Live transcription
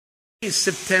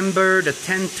September the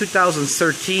 10th,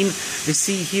 2013. We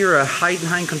see here a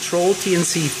Heidenhain control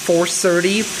TNC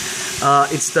 430.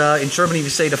 It's in Germany we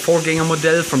say the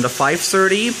Vorgängermodell from the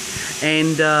 530,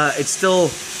 and it's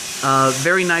still a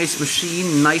very nice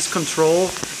machine, nice control.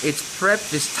 It's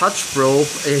prepped with touch probe.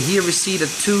 Here we see the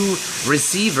two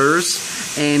receivers,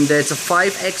 and it's a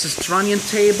 5-axis trunnion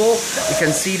table. You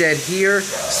can see that here,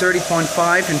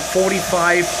 30.5 and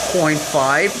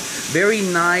 45.5. Very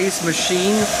nice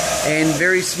machine and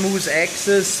very smooth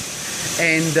axis.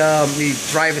 And we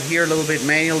drive it here a little bit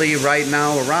manually right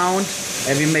now around,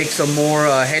 and we make some more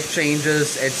head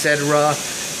changes, etc.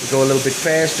 We go a little bit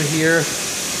faster here,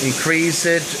 increase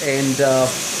it, and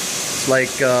it's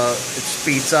like it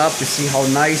speeds up. You see how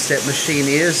nice that machine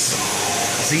is.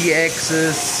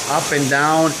 Z-axis, up and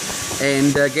down.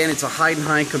 And again, it's a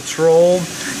Heidenhain control.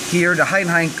 Here, the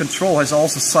Heidenhain control has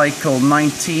also cycle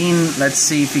 19. Let's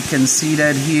see if you can see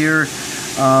that here.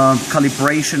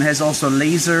 Calibration has also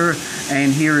laser,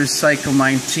 and here is cycle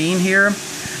 19 here.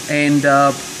 And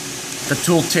the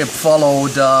tooltip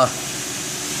followed the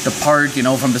part, you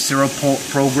know, from the serial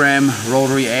program,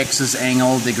 rotary axis,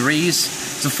 angle, degrees.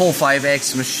 It's a full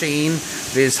 5-axis machine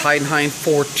with Heidenhain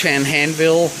 410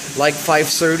 handle, like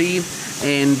 530.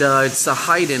 And it's a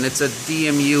Heiden, it's a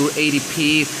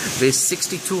Dmu80P with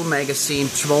 62 magazine,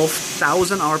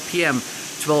 12,000 RPM,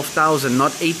 12,000,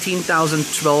 not 18,000,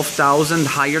 12,000,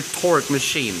 higher torque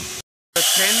machine. The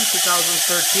 10,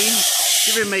 2013,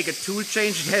 here we make a tool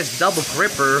change. It has double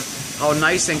gripper. How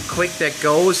nice and quick that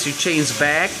goes. You change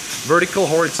back, vertical,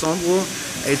 horizontal.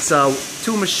 It's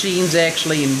two machines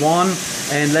actually in one.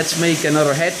 And let's make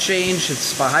another head change.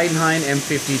 It's by Heidenhain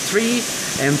M53,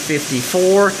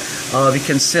 M54. We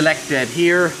can select that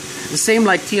here. The same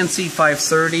like TNC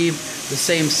 530, the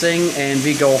same thing. And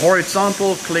we go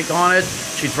horizontal, click on it.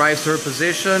 She drives her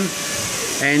position,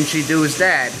 and she does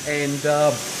that. And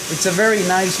it's a very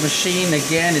nice machine.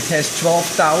 Again, it has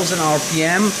 12,000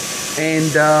 RPM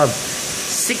and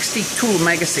 62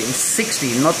 magazine,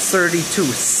 60, not 32,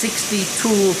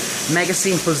 62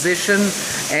 magazine position.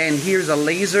 And here's a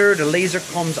laser. The laser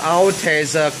comes out,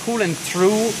 has coolant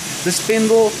through the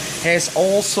spindle, has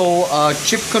also a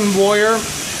chip conveyor,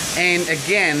 and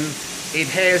again, it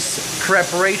has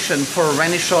preparation for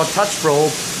Renishaw touch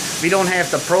probe. We don't have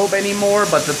the probe anymore,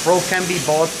 but the probe can be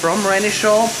bought from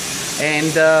Renishaw,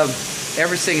 and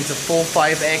everything. It's a full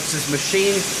 5-axis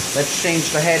machine. Let's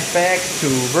change the head back to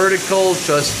vertical.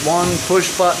 Just one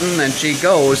push button and she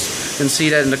goes. You can see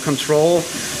that in the control,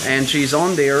 and she's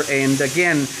on there. And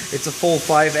again, it's a full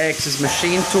 5-axis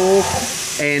machine tool.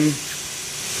 And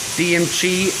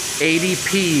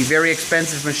Dmu80P, very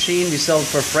expensive machine. We sell it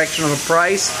for a fraction of the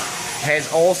price. Has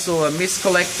also a mist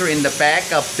collector in the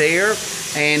back up there.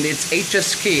 And it's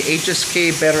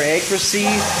HSK, better accuracy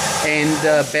and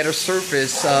better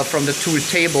surface from the tool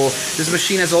table. This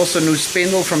machine has also a new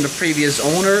spindle from the previous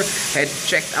owner. Had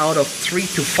checked out of 3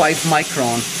 to 5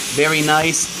 micron. Very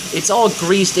nice. It's all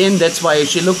greased in, that's why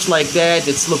she looks like that.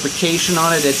 It's lubrication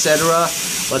on it, etc.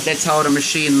 But that's how the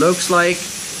machine looks like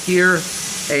here.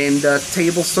 And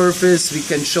table surface, we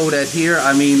can show that here.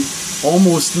 I mean,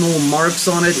 almost no marks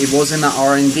on it. It was in an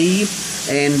R&D.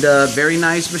 And very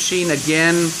nice machine.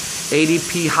 Again,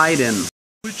 80P Heiden.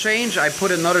 Tool change, I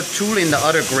put another tool in the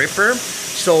other gripper.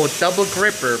 So double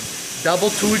gripper,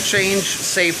 double tool change,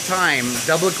 save time.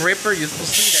 Double gripper, you will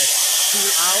see that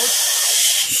tool out,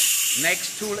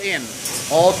 next tool in.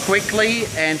 All quickly,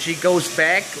 and she goes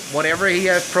back. Whatever he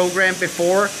has programmed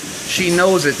before, she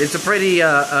knows it. It's a pretty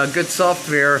good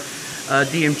software.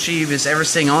 DMG with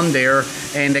everything on there.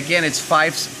 And again, it's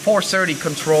 430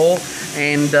 control,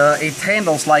 and it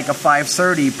handles like a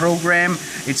 530 program.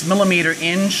 It's millimeter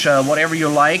inch, whatever you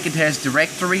like. It has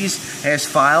directories, has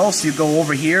files. You go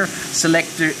over here,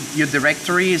 select your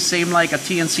directory, same like a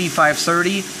TNC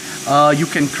 530. You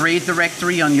can create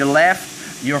directory on your left,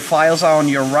 your files are on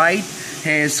your right.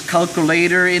 Has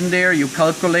calculator in there. You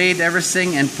calculate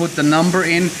everything and put the number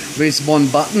in with one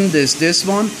button. This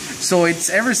one. So it's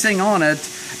everything on it,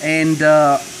 and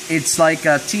it's like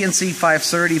a TNC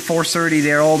 530, 430.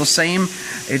 They're all the same.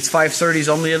 It's 530 is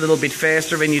only a little bit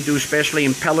faster when you do, especially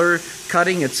impeller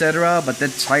cutting, etc. But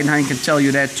that's Heidenhain can tell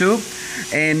you that too.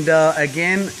 And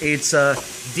again, it's a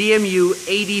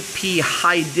Dmu80P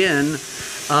Heiden.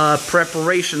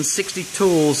 Preparation, 60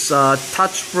 tools,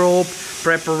 touch probe,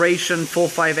 preparation, full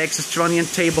 5-axis trunnion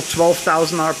table,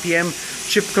 12,000 RPM,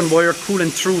 chip conveyor,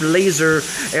 coolant through, laser,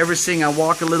 everything. I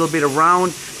walk a little bit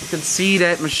around. You can see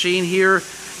that machine here,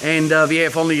 and we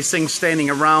have only things standing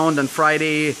around. On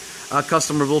Friday, a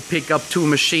customer will pick up 2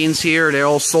 machines here. They're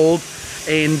all sold.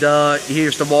 And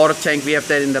here's the water tank. We have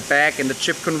that in the back, and the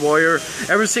chip conveyor.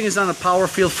 Everything is on the power.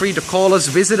 Feel free to call us,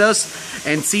 visit us,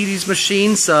 and see these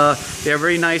machines. They're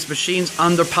very nice machines,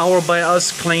 under power by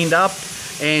us, cleaned up.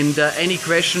 And any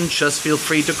questions, just feel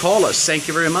free to call us. Thank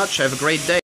you very much. Have a great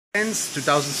day.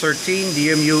 2013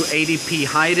 Dmu80P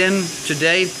Hayden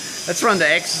today. Let's run the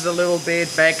axis a little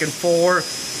bit back and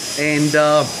forth, and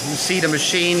you see the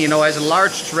machine, you know, has a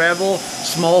large travel,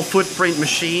 small footprint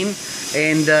machine.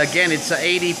 And again, it's an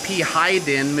 80P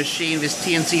Hayden machine with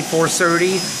TNC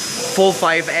 430, full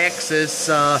 5-axis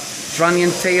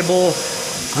trunnion table,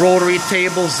 rotary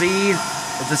table Z.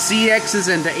 The Z-axis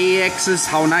and the A-axis,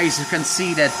 how nice. You can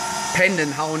see that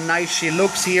pendant, how nice she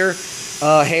looks here.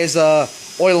 Has a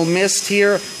oil mist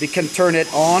here. We can turn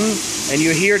it on, and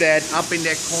you hear that up in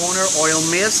that corner, oil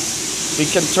mist. We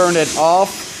can turn it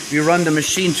off. We run the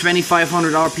machine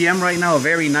 2500 RPM right now,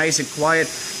 very nice and quiet.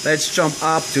 Let's jump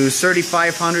up to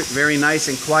 3500, very nice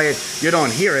and quiet. You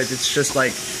don't hear it, it's just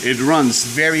like, it runs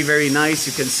very, very nice.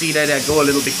 You can see that. I go a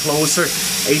little bit closer.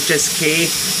 HSK,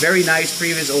 very nice,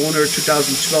 previous owner,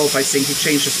 2012, I think he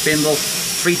changed the spindle,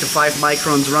 3 to 5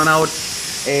 microns run out.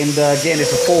 And again,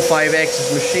 it's a full 5-axis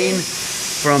machine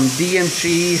from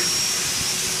Dmu80P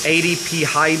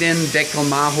Hayden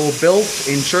Deckelmaho, built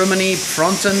in Germany,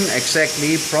 Fronten,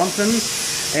 exactly Fronten.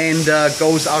 And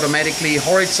goes automatically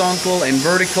horizontal and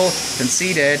vertical. You can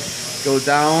see that. Go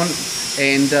down,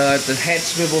 and the head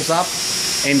swivels up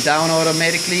and down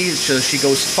automatically. So she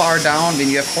goes far down when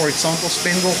you have horizontal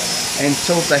spindle, and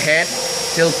tilt the head,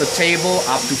 tilt the table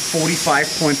up to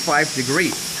 45.5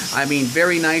 degrees. I mean,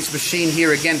 very nice machine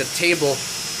here. Again, the table,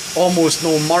 almost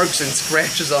no marks and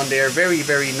scratches on there. Very,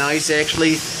 very nice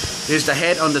actually. There's the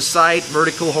head on the side,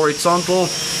 vertical, horizontal.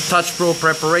 Touch probe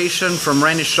preparation from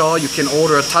Randy Shaw. You can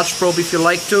order a touch probe if you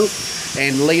like to.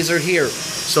 And laser here.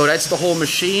 So that's the whole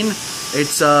machine.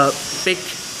 It's a big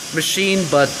machine,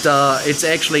 but it's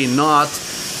actually not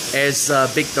as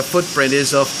big the footprint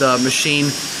is of the machine.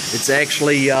 It's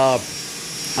actually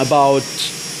about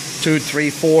 2, 3,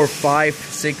 4, 5,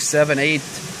 6, 7, 8,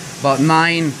 about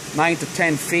 9 to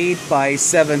 10 feet by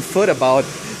 7 foot about.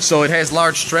 So it has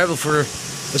large travel for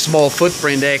a small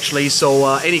footprint actually. So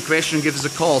any question, give us a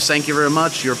call. Thank you very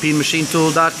much.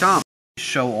 EuropeanMachineTool.com.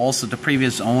 Show also the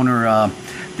previous owner,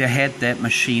 they had that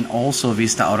machine also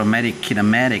with the automatic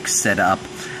kinematic setup.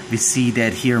 We see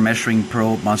that here measuring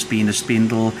probe must be in the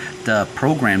spindle. The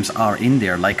programs are in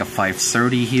there, like a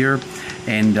 530 here.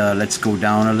 And let's go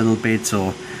down a little bit.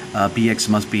 So BX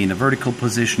must be in the vertical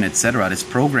position, etc. This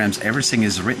programs, everything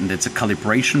is written. It's a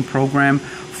calibration program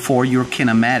for your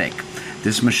kinematic.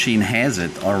 This machine has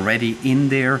it already in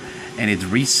there, and it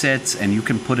resets, and you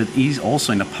can put it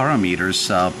also in the parameters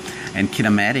and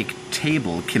kinematic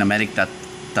table,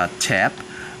 kinematic.tab,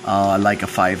 like a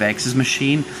 5-axis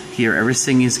machine. Here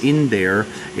everything is in there.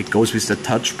 It goes with the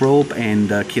touch probe, and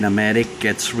kinematic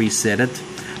gets resetted.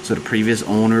 So the previous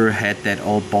owner had that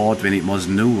all bought when it was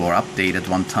new or updated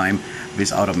one time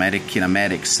with automatic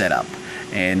kinematic setup.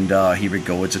 And here we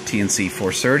go, it's a TNC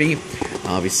 430.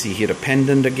 We see here the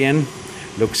pendant again.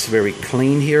 Looks very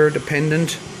clean here, the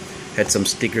pendant. Had some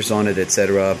stickers on it,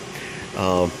 etc.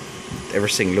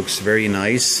 Everything looks very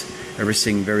nice.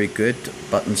 Everything very good.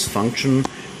 Buttons function.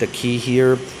 The key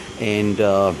here. And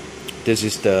this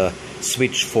is the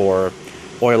switch for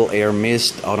oil, air,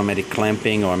 mist, automatic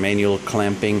clamping or manual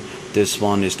clamping. This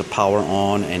one is the power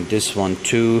on, and this one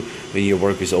too, when you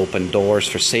work with open doors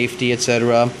for safety,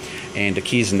 etc. And the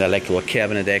keys in the electrical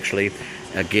cabinet actually.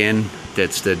 Again,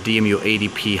 that's the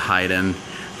Dmu80P Hayden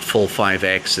full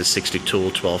 5-axis 60 tool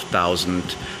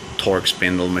 12,000 torque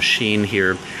spindle machine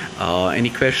here. Any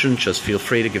questions, just feel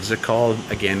free to give us a call.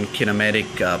 Again,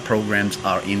 kinematic programs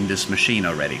are in this machine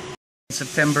already.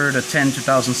 September the 10th,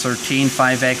 2013,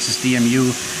 5-axis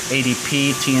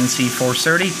Dmu80P TNC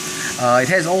 430. It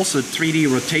has also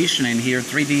 3D rotation in here.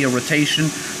 3D rotation,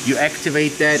 you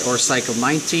activate that, or cycle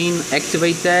 19,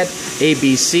 activate that.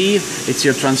 ABC, it's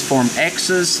your transform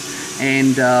axis,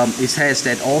 and it has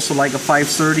that also like a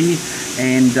 530.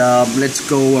 And let's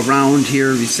go around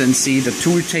here. We can see the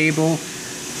tool table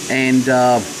and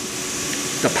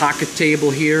the pocket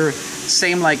table here.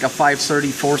 Same like a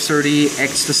 530, 430,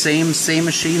 X the same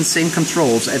machine, same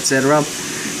controls, etc.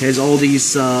 Has all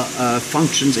these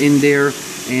functions in there.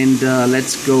 And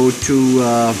let's go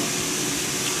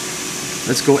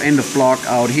end of block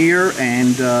out here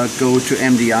and go to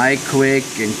MDI quick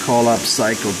and call up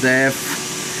cycle def.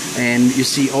 And you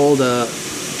see all the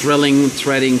drilling,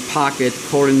 threading, pocket,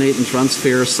 coordinate and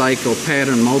transfer, cycle,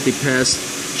 pattern, multipass,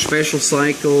 special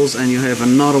cycles, and you have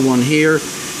another one here.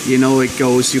 You know, it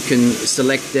goes, you can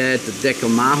select that, the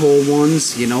Deckelmaho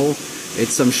ones, you know,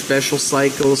 It's some special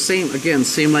cycles. Same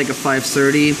like a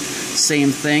 530. Same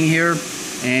thing here.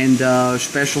 And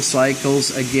special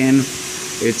cycles again.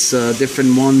 It's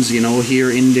different ones, you know,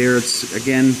 here in there. It's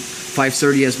again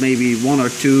 530 has maybe one or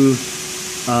two,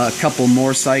 a couple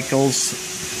more cycles,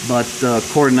 but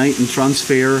coordinate and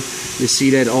transfer. You see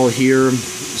that all here.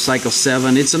 Cycle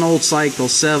 7. It's an old cycle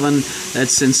 7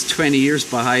 that's since 20 years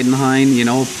by Heidenhain, you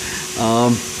know.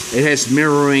 It has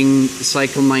mirroring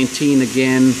cycle 19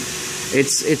 again.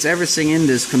 It's everything in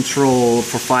this control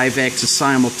for 5-axis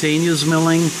simultaneous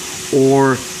milling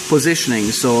or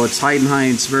positioning. So it's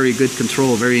Heidenhain's very good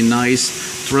control, very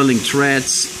nice. Drilling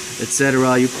threads,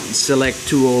 etc. You can select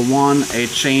 201. It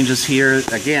changes here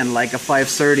again like a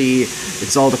 530.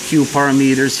 It's all the Q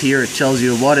parameters here. It tells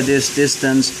you what it is,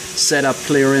 distance, setup,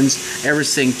 clearance.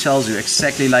 Everything tells you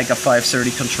exactly like a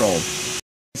 530 control.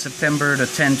 September the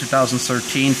 10th,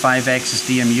 2013, 5-axis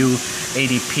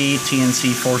Dmu80P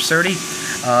TNC 430.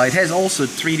 It has also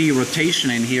 3D rotation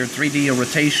in here. 3D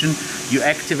rotation, you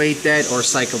activate that, or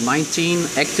cycle 19,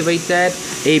 activate that.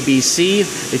 ABC,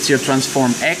 it's your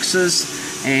transform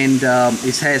axis, and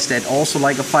it has that also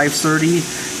like a 530.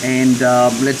 And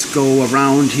let's go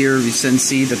around here. We can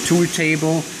see the tool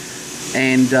table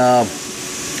and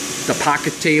the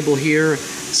pocket table here.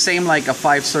 Same like a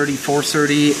 530,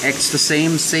 430, X the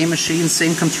same machine,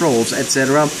 same controls,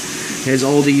 etc. Has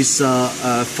all these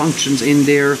functions in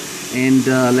there. And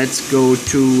let's go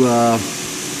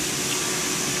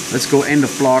end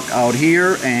of block out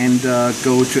here and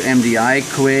go to MDI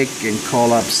quick and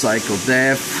call up cycle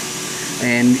def.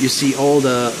 And you see all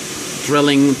the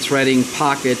drilling, threading,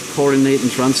 pocket, coordinate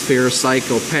and transfer,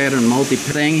 cycle pattern,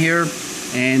 multi-thing here.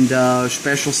 And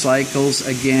special cycles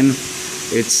again.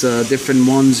 It's different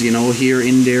ones, you know, here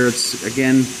in there. It's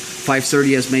again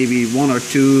 530 has maybe one or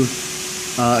two,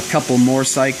 a couple more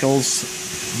cycles,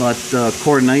 but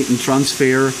coordinate and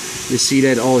transfer. You see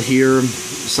that all here.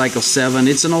 Cycle 7.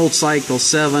 It's an old cycle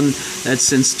 7 that's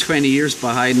since 20 years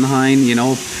by Heidenhain, you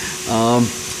know.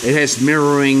 It has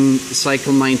mirroring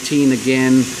cycle 19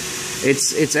 again.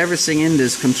 It's everything in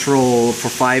this control for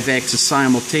 5-axis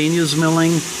simultaneous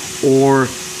milling or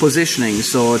positioning.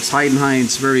 So it's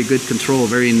Heidenhain's very good control,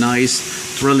 very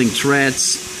nice. Drilling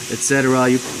threads, etc.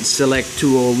 You can select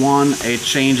 201. It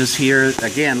changes here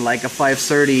again like a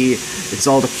 530. It's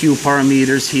all the Q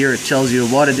parameters here. It tells you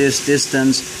what it is,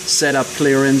 distance, setup,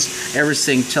 clearance.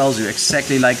 Everything tells you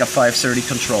exactly like a 530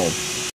 control.